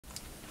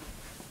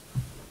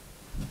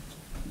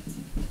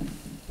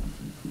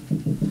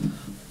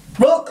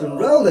Rock and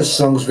roll. This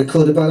song was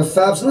recorded by the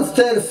Fabs on the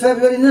 3rd of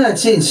February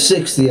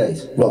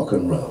 1968. Rock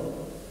and roll.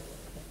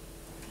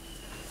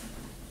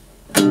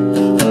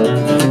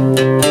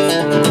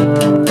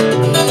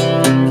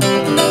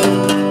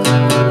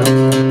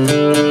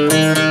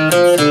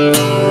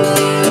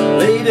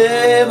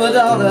 Lady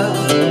Madonna,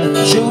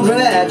 children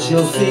at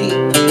your feet,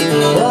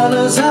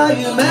 wonders how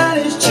you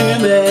manage to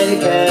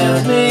make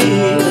ends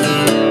meet.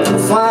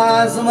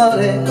 Finds the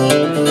money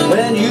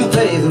when you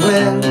pay the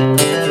rent.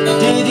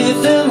 Did you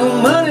think the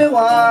money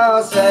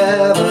was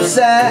ever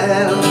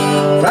sad?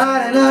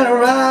 Friday night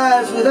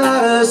arrives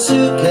without a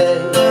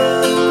suitcase,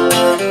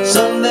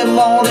 Sunday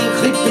morning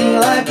creeping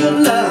like a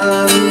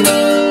nun.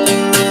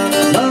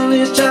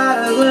 Monday's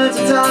trying to learn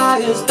to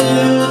tie his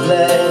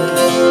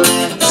bootlace.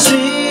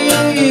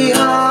 See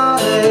how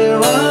they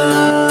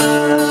run.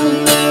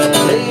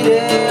 Lady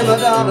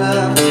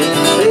Madonna,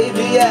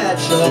 baby at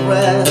your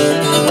breast,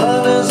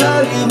 wonders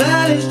how you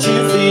manage to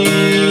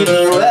feed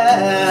the rest.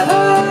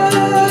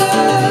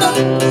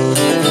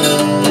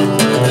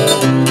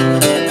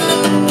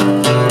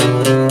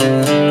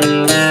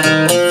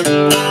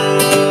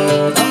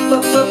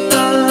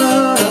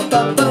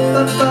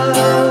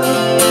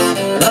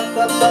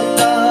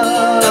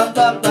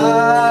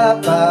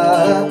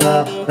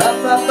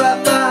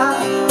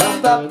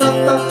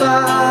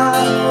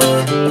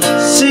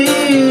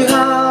 See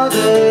how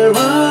they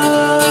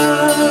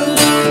run.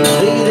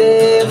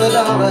 Lady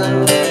Madonna,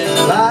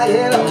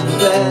 lying on the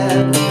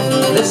bed,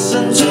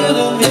 listen to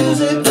the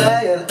music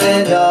playing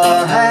in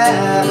your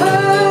hand.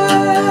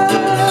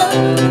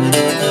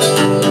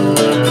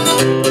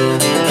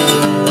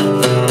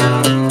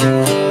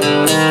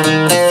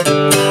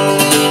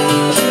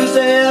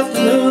 Tuesday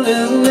afternoon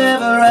is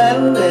never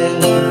ending.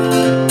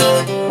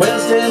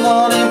 Wednesday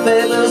morning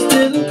papers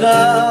didn't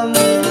come.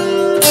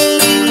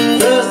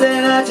 Thursday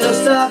night your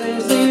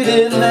stockings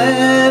needed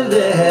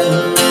mending.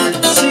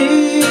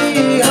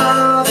 See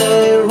how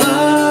they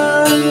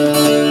run.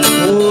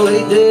 Oh,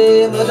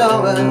 Lady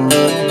Madonna,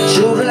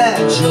 children at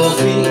your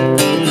feet,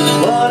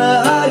 wonder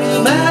how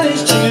you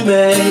manage to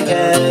make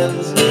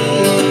ends meet.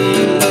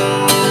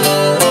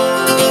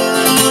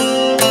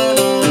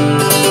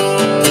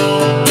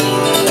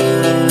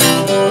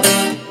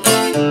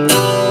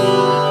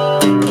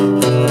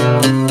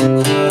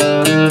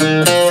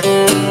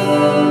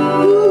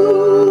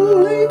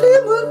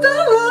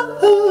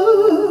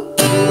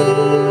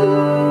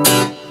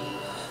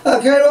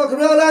 Okay, rock and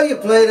roll, how you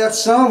play that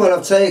song? Well,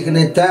 I've taken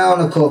it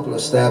down a couple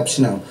of steps,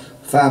 you know.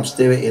 Fabs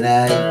do it in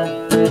A.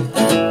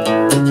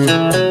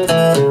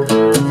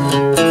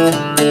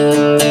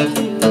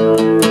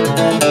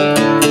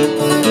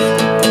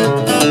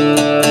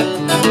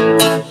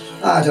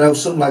 I don't know,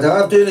 something like that.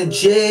 I'm doing a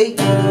G.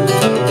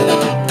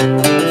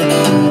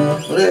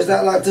 What is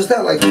that like? Does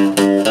that like...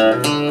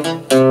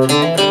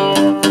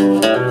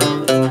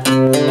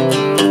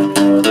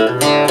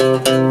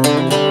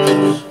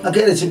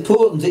 Again, it's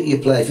important that you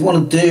play. If you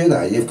want to do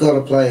that, you've got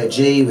to play a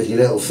G with your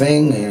little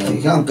thing. You know,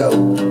 you can't go.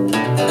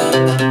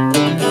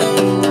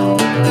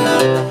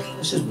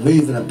 It's just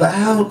moving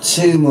about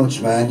too much,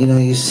 man. You know,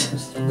 you're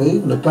just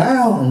moving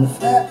about on the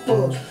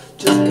fretboard.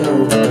 Just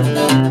go.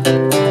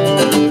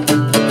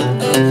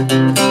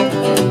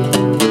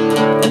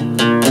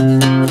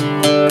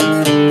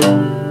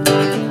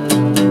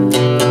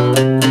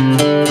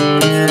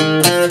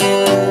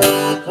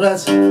 Well,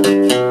 that's.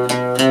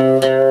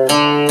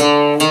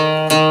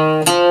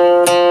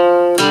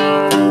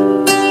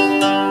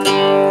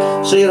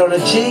 So you're on a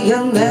G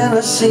and then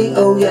a C,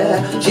 oh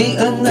yeah, G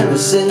and then a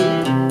C,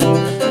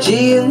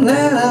 G and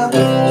then a,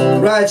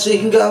 right, so you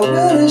can go,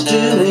 manage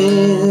to me,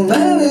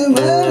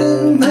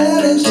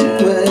 manage to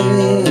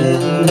me.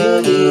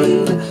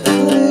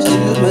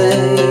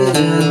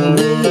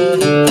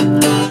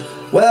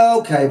 Well,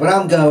 okay, but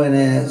I'm going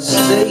here,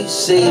 C,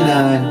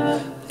 C9,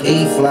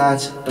 E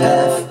flat,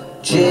 F,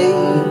 G.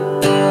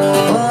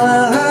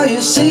 How you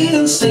C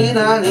and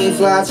C9, E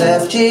flat,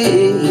 F, G,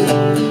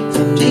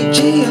 G,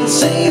 G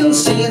and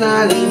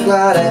C9, E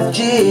flat, F,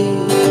 G,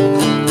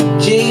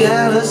 G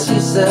and a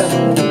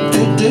C7,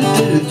 do do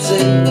do do C,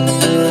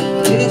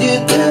 did you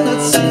then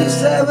at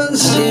C7,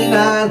 C9,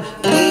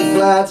 E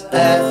flat,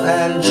 F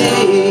and G,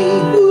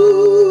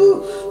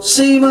 ooh,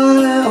 C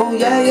minor, oh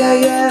yeah yeah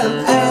yeah,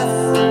 and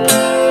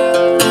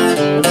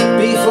F,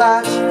 B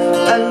flat,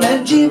 and then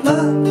G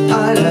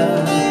minor.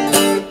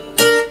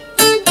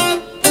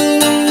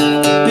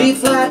 B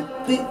flat,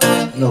 B,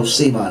 no,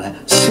 C minor,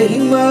 C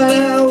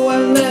minor,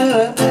 one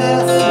minor,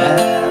 F,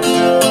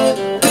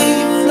 B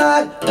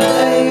flat,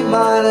 A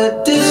minor,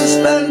 D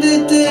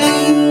suspended D,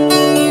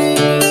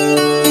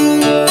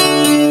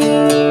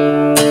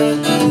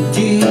 D.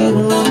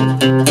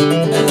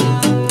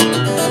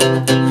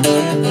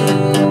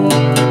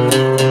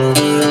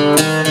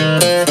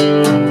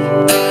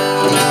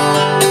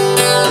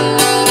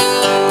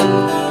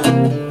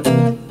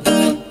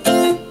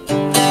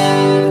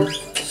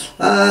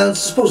 I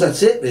suppose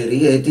that's it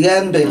really. At the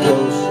end it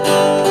goes.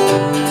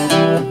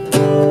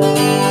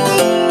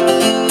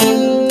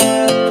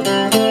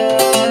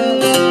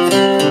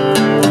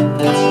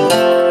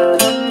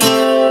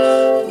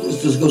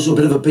 to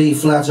a bit of a B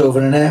flat over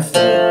an F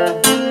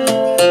there.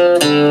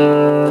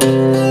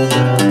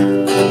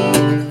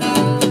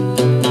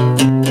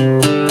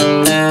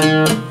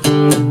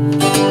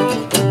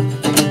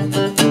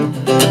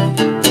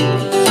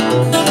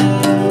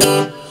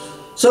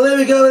 So there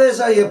we go, there's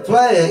how you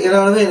play it, you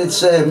know what I mean?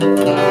 It's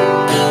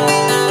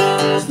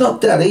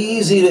not that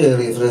easy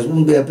really, it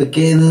wouldn't be a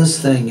beginner's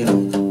thing, you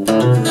know.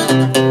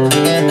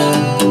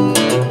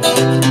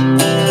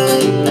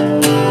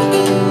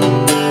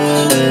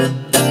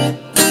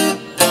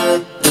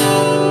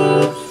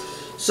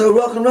 So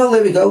rock and roll,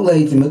 there we go,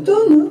 Lady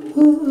Madonna.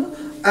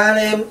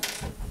 And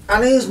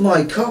here's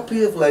my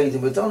copy of Lady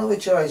Madonna,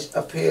 which I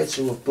appear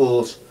to have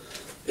bought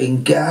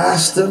in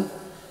Garston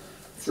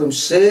from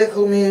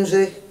Circle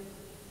Music.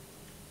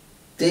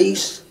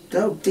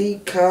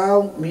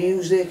 Decal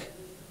Music,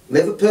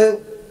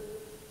 Liverpool.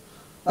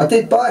 I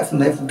did buy it from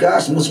there, from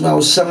Garston. Must have been I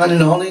was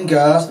signing on in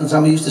Garston.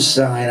 Time I used to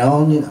sign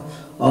on, you know,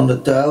 on the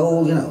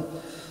dole, you know,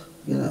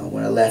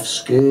 when I left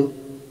school.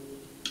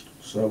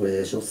 So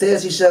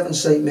 37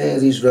 St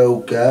Mary's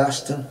Road,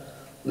 Garston,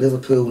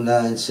 Liverpool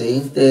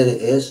 19. There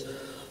it is.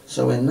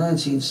 So in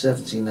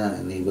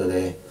 1979, they were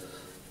there.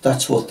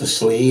 That's what the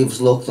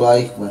sleeves looked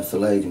like for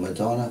Lady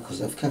Madonna,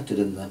 because I've kept it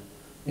in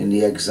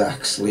the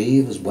exact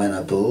sleeve as when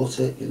I bought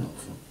it, you know,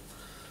 for,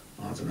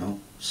 I don't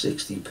know,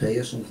 60p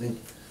or something.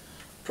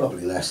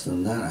 Probably less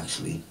than that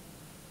actually.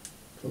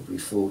 Probably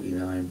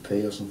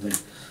 49p or something.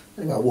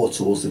 Anyway, I walked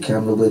towards the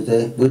camera with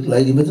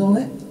Lady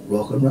Madonna.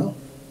 Rock and roll.